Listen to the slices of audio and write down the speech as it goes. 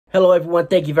Hello everyone,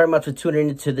 thank you very much for tuning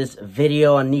into this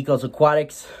video on Nico's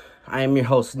Aquatics. I am your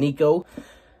host Nico,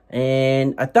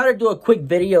 and I thought I'd do a quick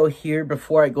video here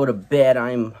before I go to bed.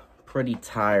 I'm pretty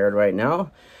tired right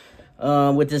now.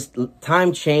 With this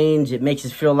time change, it makes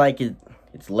it feel like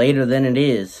it's later than it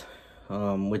is.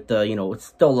 With the, it's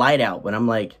still light out, but I'm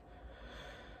like,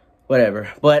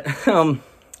 whatever. But,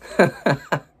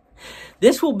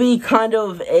 this will be kind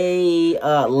of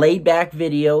a laid back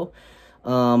video.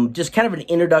 Just kind of an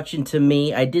introduction to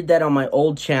me. I did that on my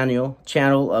old channel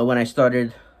when I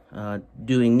started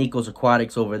doing Nico's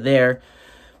Aquatics over there,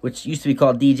 which used to be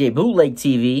called DJ Bootleg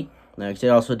TV. I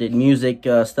also did music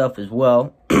stuff as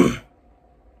well.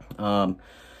 And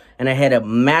I had a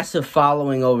massive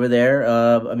following over there.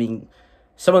 I mean,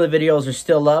 some of the videos are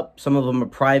still up. Some of them are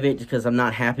private because I'm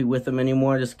not happy with them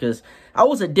anymore, just because I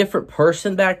was a different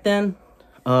person back then,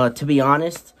 to be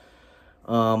honest.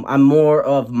 I'm more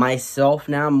of myself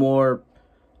now, more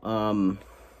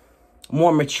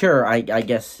mature, I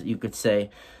guess you could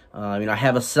say. I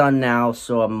have a son now,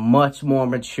 so I'm much more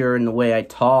mature in the way I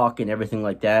talk and everything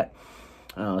like that.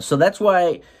 So that's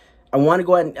why I want to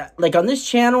go ahead and, like, on this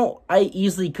channel, I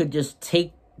easily could just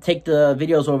take the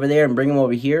videos over there and bring them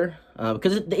over here,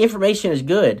 because the information is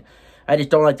good. I just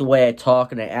don't like the way I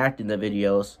talk and I act in the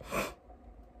videos.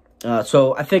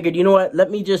 So I figured, you know what,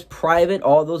 let me just private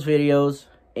all those videos,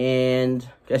 and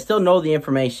I still know the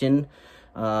information,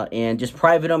 and just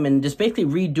private them and just basically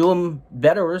redo them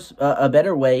a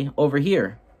better way over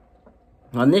here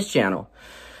on this channel.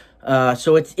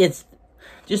 So it's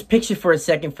just picture for a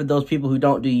second, for those people who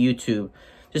don't do YouTube,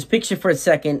 just picture for a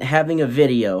second having a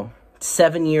video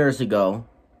 7 years ago,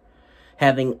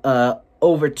 having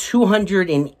over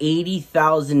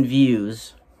 280,000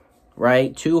 views.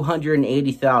 Right,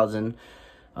 280,000,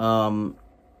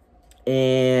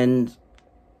 and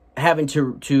having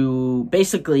to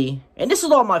basically, and this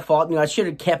is all my fault. I should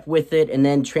have kept with it and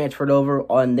then transferred over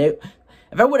on there.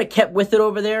 If I would have kept with it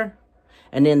over there,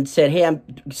 and then said, "Hey, I'm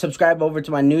subscribed over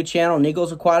to my new channel,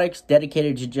 Nico's Aquatics,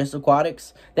 dedicated to just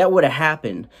aquatics," that would have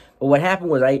happened. But what happened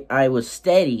was I was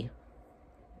steady.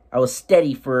 I was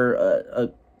steady for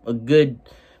a good,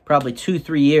 probably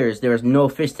 2-3 years. There was no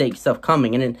fish tank stuff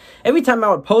coming, and then every time I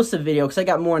would post a video, because I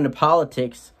got more into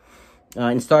politics,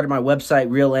 and started my website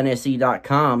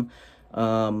realnse.com,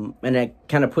 and I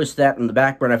kind of pushed that in the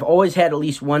back burner. I've always had at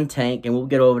least one tank, and we'll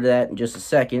get over to that in just a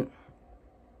second.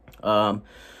 But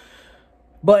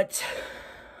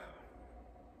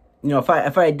if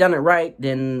I had done it right,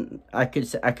 then I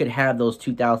could have those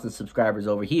 2,000 subscribers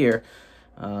over here.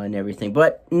 And everything,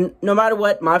 but no matter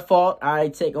what, my fault. I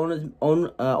take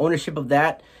ownership of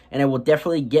that, and I will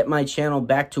definitely get my channel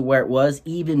back to where it was,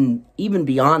 even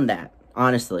beyond that,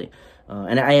 honestly.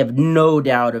 And I have no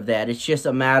doubt of that. It's just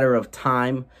a matter of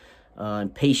time,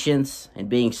 and patience, and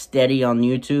being steady on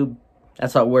YouTube.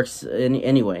 That's how it works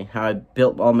anyway, how I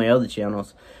built all my other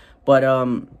channels. But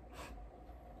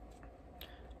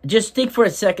just think for a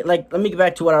second, like, let me get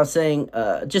back to what I was saying.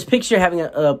 Just picture having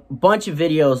a bunch of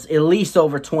videos, at least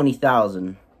over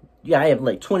 20,000. Yeah, I have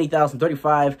like 20,000,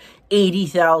 35,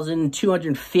 80,000,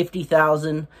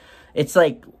 250,000. It's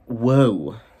like,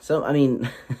 whoa. So, I mean,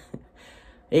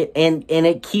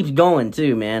 it keeps going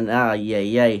too, man.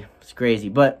 Yay. It's crazy.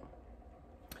 But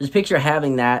just picture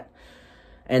having that,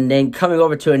 and then coming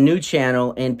over to a new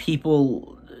channel, and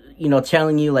people,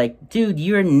 telling you, like, dude,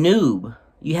 you're a noob.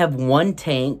 You have one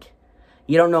tank.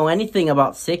 You don't know anything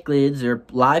about cichlids or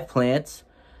live plants,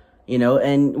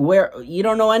 and where you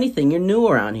don't know anything. You're new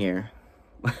around here.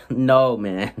 No,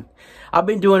 man. I've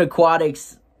been doing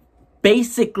aquatics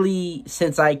basically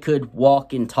since I could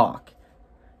walk and talk.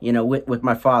 With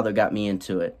my father got me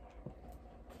into it.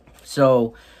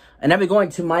 So, and I've been going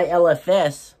to my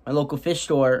LFS, my local fish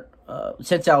store,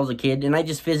 since I was a kid, and I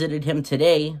just visited him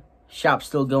today. Shop's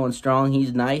still going strong.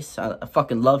 He's nice. I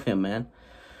fucking love him, man.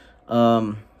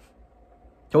 I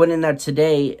went in there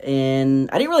today, and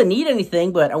I didn't really need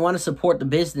anything, but I want to support the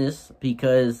business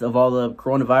because of all the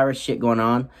coronavirus shit going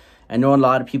on. I know a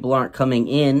lot of people aren't coming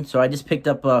in, so I just picked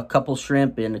up a couple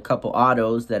shrimp and a couple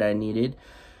autos that I needed,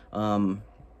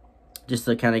 just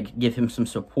to kind of give him some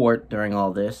support during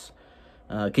all this,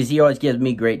 because he always gives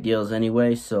me great deals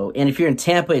anyway. So, and if you're in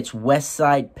Tampa, it's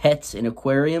Westside Pets and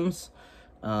Aquariums.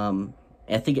 I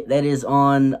think that is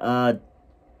on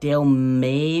Dale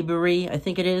Mabry, I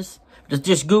think it is.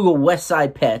 Just Google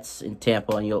Westside Pets in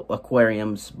Tampa, and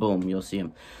aquariums, boom, you'll see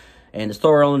them. And the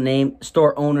store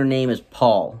owner name is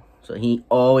Paul. So he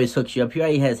always hooks you up.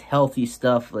 He has healthy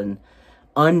stuff and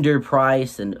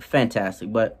underpriced and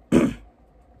fantastic. But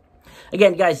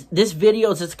again, guys, this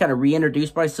video is just kind of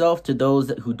reintroduce myself to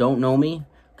those who don't know me,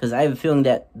 because I have a feeling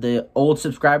that the old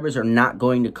subscribers are not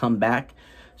going to come back.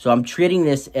 So I'm treating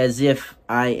this as if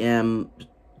I am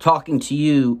talking to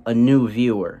you, a new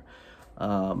viewer.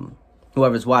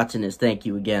 Whoever's watching this, thank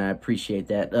you again. I appreciate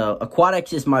that.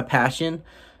 Aquatics is my passion.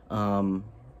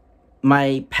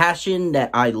 My passion that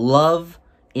I love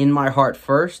in my heart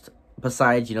first,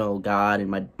 besides, you know, God and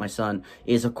my son,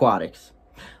 is aquatics.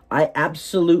 I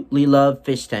absolutely love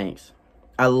fish tanks.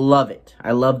 I love it.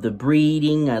 I love the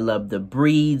breeding. I love the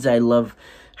breeds. I love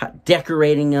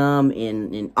decorating them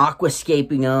and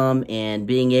aquascaping them and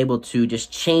being able to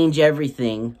just change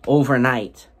everything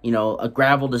overnight. You know, a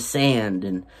gravel to sand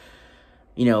and,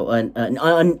 you know,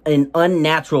 an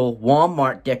unnatural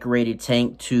Walmart decorated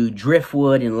tank to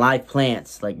driftwood and live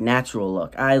plants, like natural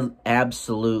look. I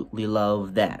absolutely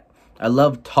love that. I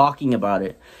love talking about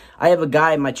it. I have a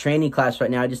guy in my training class right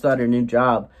now. I just started a new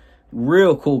job.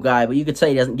 Real cool guy, but you could tell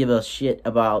he doesn't give a shit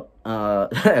about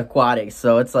aquatics.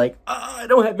 So it's like, oh, I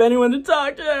don't have anyone to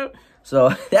talk to.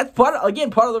 So that's part of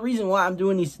the reason why I'm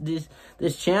doing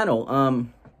this channel.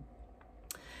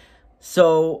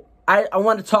 So I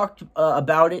want to talk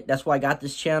about it. That's why I got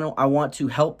this channel. I want to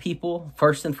help people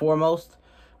first and foremost,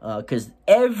 because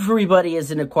everybody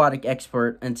is an aquatic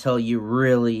expert until you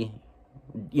really,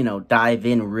 you know, dive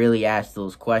in, really ask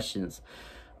those questions.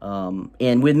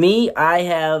 And with me, I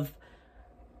have,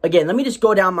 again, let me just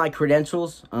go down my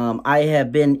credentials. I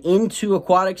have been into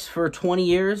aquatics for 20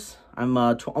 years. I'm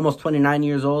almost 29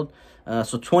 years old.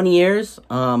 So 20 years.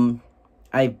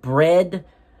 I bred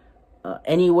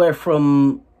anywhere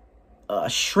from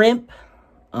shrimp,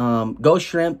 ghost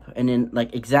shrimp, and then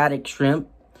like exotic shrimp,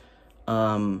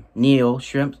 neo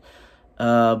shrimps.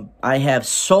 I have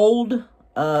sold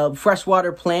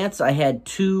freshwater plants. I had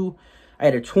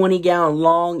a 20-gallon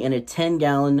long and a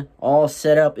 10-gallon all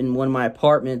set up in one of my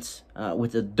apartments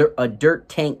with a dirt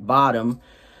tank bottom.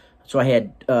 So I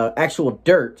had actual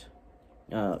dirt.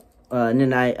 And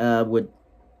then I would,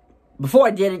 before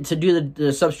I did it, to do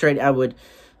the substrate, I would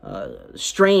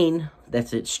strain,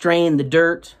 that's it, strain the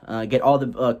dirt, get all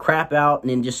the crap out, and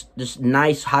then just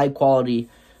nice, high-quality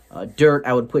dirt.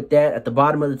 I would put that at the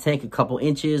bottom of the tank, a couple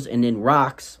inches, and then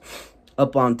rocks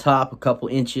up on top, a couple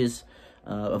inches.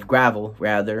 Of gravel,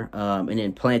 rather, and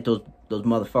then plant those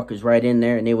motherfuckers right in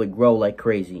there, and they would grow like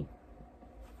crazy.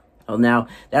 Oh, now,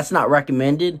 that's not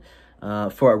recommended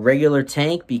for a regular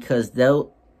tank, because it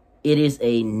is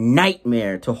a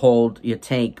nightmare to hold your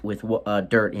tank with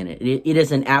dirt in it. It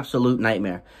is an absolute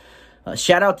nightmare.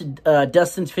 Shout out to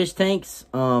Dustin's Fish Tanks.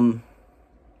 I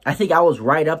think I was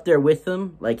right up there with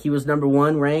him. Like, he was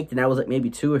 #1 ranked, and I was like maybe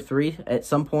 2 or 3 at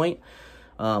some point.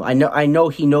 I know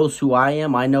he knows who I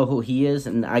am. I know who he is,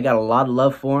 and I got a lot of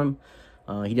love for him.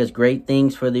 He does great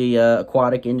things for the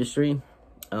aquatic industry,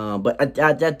 but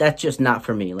that's just not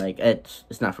for me. Like,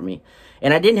 it's not for me.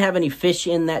 And I didn't have any fish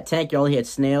in that tank. I only had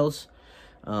snails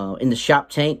in the shop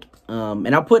tank.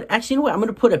 And I'll put, actually, you know what? I'm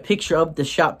going to put a picture of the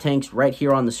shop tanks right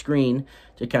here on the screen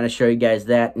to kind of show you guys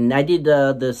that. And I did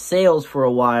the sales for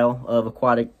a while of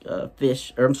aquatic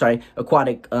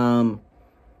aquatic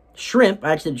shrimp.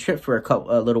 I actually did shrimp for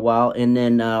a little while, and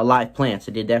then live plants.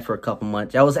 I did that for a couple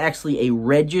months. I was actually a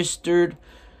registered,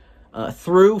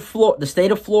 through the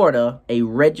state of Florida, a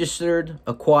registered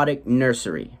aquatic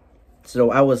nursery.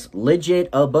 So I was legit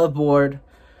above board.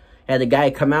 Had the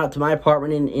guy come out to my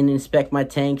apartment and inspect my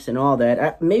tanks and all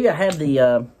that. Maybe I have the,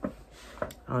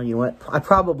 oh, you know what? I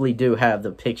probably do have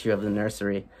the picture of the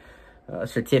nursery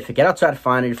certificate. I'll try to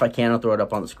find it. If I can, I'll throw it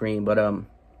up on the screen. But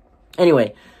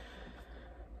anyway,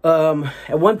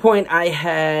 at one point I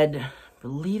had, I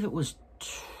believe it was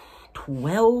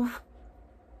 12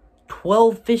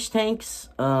 fish tanks.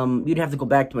 You'd have to go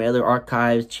back to my other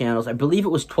archives channels. I believe it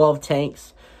was 12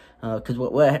 tanks. Because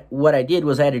what I did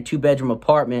was I had a 2-bedroom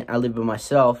apartment. I lived by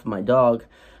myself, my dog.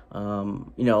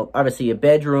 You know, obviously a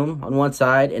bedroom on one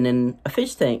side, and then a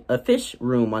fish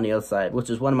room on the other side, which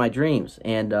is one of my dreams.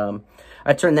 And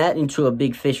I turned that into a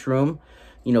big fish room,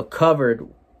 you know, covered.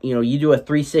 You know, you do a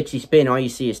 360 spin, all you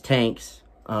see is tanks.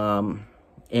 And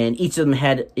each of them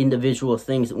had individual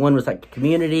things. One was like a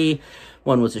community,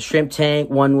 one was a shrimp tank,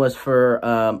 one was for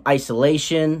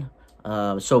isolation.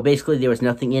 So basically there was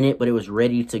nothing in it, but it was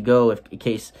ready to go in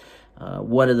case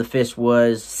one of the fish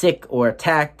was sick or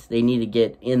attacked. They need to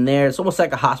get in there. It's almost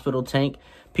like a hospital tank.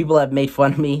 People have made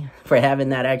fun of me for having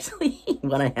that, actually,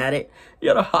 when I had it. You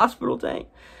got a hospital tank?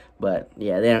 But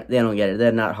yeah, they don't get it.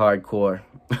 They're not hardcore.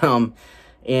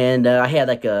 And I had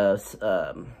like a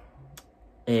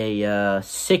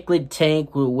cichlid tank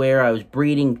where I was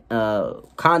breeding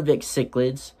convict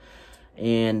cichlids.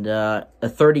 And a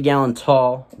 30-gallon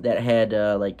tall that had,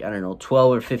 like, I don't know,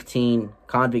 12 or 15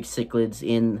 convict cichlids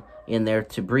in in there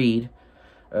to breed.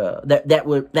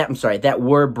 That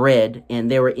were bred,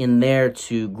 and they were in there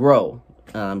to grow,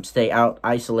 stay out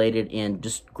isolated and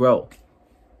just grow.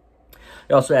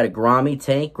 I also had a Gourami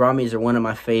tank. Gouramis are one of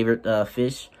my favorite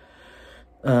fish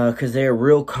because they're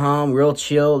real calm, real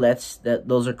chill.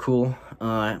 Those are cool.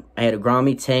 I had a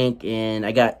Gourami tank, and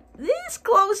I got this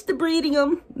close to breeding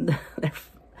them.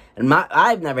 And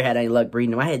I've never had any luck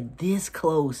breeding them. I had this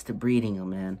close to breeding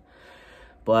them, man.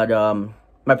 But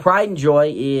my pride and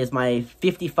joy is my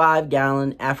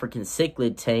 55-gallon African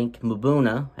cichlid tank,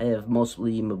 Mbuna. I had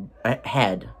mostly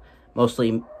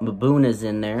Mbunas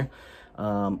in there.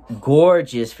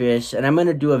 Gorgeous fish. And I'm going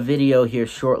to do a video here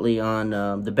shortly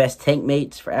on the best tank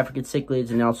mates for African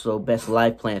cichlids and also best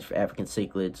live plants for African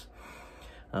cichlids.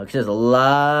 Because there's a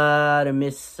lot of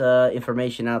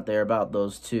misinformation out there about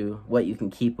those two. What you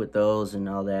can keep with those and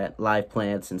all that. Live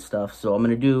plants and stuff. So I'm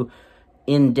going to do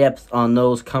in-depth on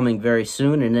those coming very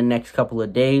soon in the next couple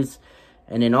of days.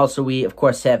 And then also we, of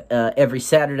course, have every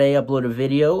Saturday upload a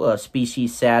video.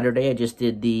 Species Saturday. I just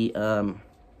did the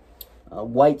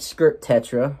white skirt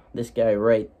tetra. This guy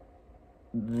right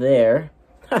there.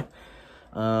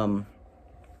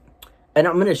 And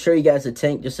I'm going to show you guys the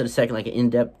tank just in a second, like an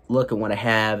in-depth look at what I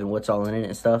have and what's all in it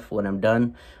and stuff when I'm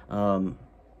done.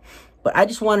 But I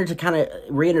just wanted to kind of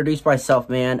reintroduce myself,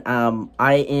 man. I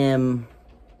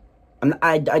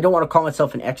don't want to call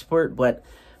myself an expert, but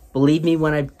believe me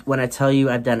when I tell you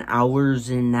I've done hours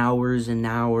and hours and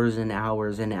hours and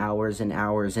hours and hours and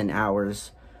hours and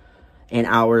hours and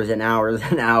hours and hours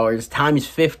and hours times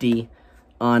 50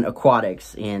 on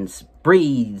aquatics and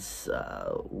breeds,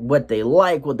 what they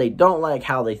like, what they don't like,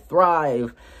 how they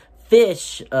thrive,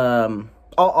 fish,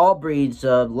 all breeds,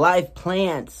 live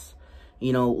plants,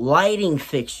 you know, lighting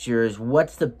fixtures,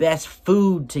 what's the best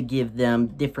food to give them,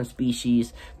 different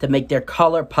species, to make their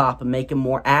color pop and make them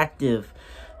more active.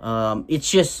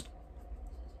 It's just,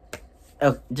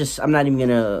 I'm not even going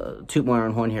to toot my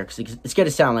own horn here because it's going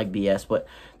to sound like BS, but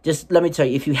just let me tell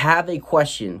you, if you have a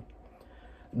question,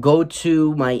 go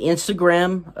to my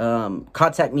Instagram,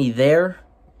 contact me there.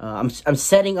 I'm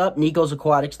setting up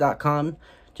nicosaquatics.com,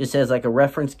 just as like a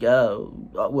reference,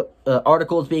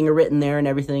 articles being written there and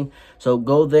everything. So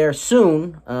go there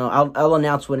soon. I'll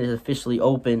announce when it's officially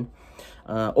open.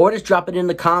 Or just drop it in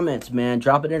the comments, man.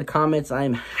 Drop it in the comments. I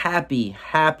am happy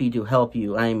to help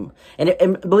you. And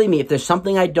believe me, if there's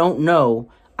something I don't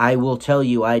know, I will tell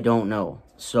you I don't know.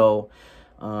 So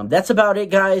that's about it,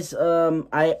 guys. And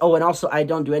also I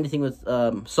don't do anything with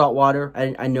salt water.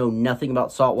 I know nothing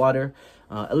about salt water.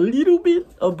 A little bit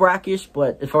of brackish,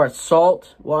 but as far as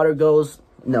salt water goes,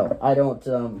 no, I don't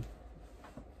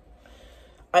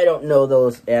know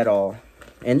those at all.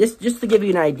 And this, just to give you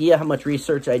an idea how much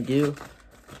research I do,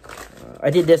 I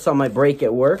did this on my break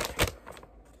at work.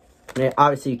 And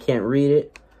obviously you can't read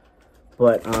it,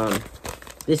 but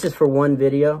this is for one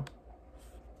video.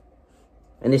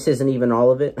 And this isn't even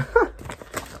all of it.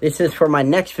 This is for my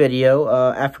next video,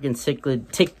 African cichlid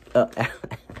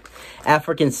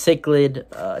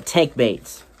tank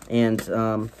baits. And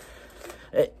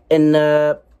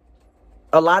a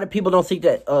lot of people don't think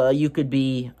that you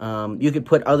could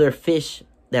put other fish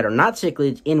that are not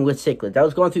cichlids in with cichlids. I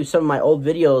was going through some of my old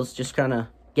videos, just kind of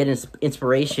getting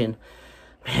inspiration.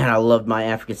 Man, I loved my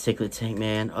African cichlid tank,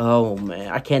 man. Oh,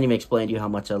 man. I can't even explain to you how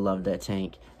much I love that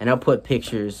tank. And I'll put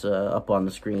pictures up on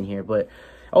the screen here. But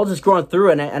I was just going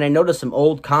through, and I noticed some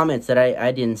old comments that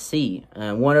I didn't see.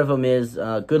 One of them is,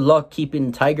 good luck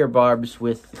keeping tiger barbs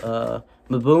with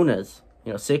Mbunas,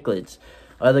 you know, cichlids.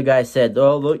 Other guy said,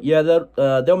 oh, look, yeah,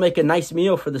 they'll make a nice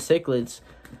meal for the cichlids.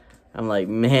 I'm like,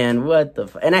 man, what the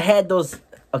and I had those.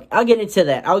 Okay, I'll get into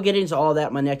that. I'll get into all that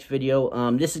in my next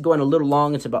video. This is going a little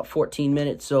long. It's about 14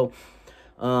 minutes. So,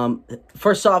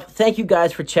 first off, thank you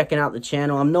guys for checking out the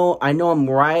channel. I know I'm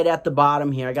right at the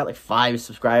bottom here. I got like 5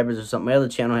 subscribers or something. My other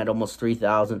channel had almost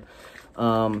 3,000.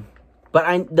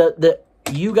 But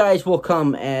you guys will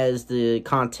come as the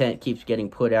content keeps getting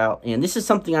put out. And this is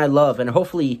something I love. And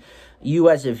hopefully you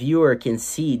as a viewer can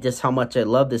see just how much I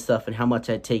love this stuff and how much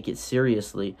I take it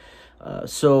seriously.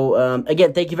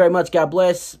 Again, thank you very much. God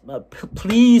bless.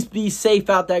 Please be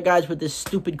safe out there, guys, with this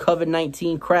stupid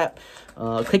COVID-19 crap.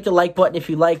 Click the like button if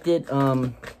you liked it,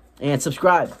 and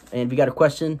subscribe. And if you got a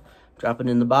question, drop it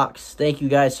in the box. Thank you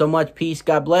guys so much. Peace.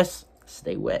 God bless.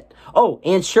 Stay wet. Oh,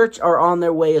 and shirts are on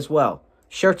their way as well.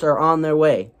 Shirts are on their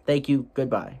way. Thank you.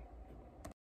 Goodbye.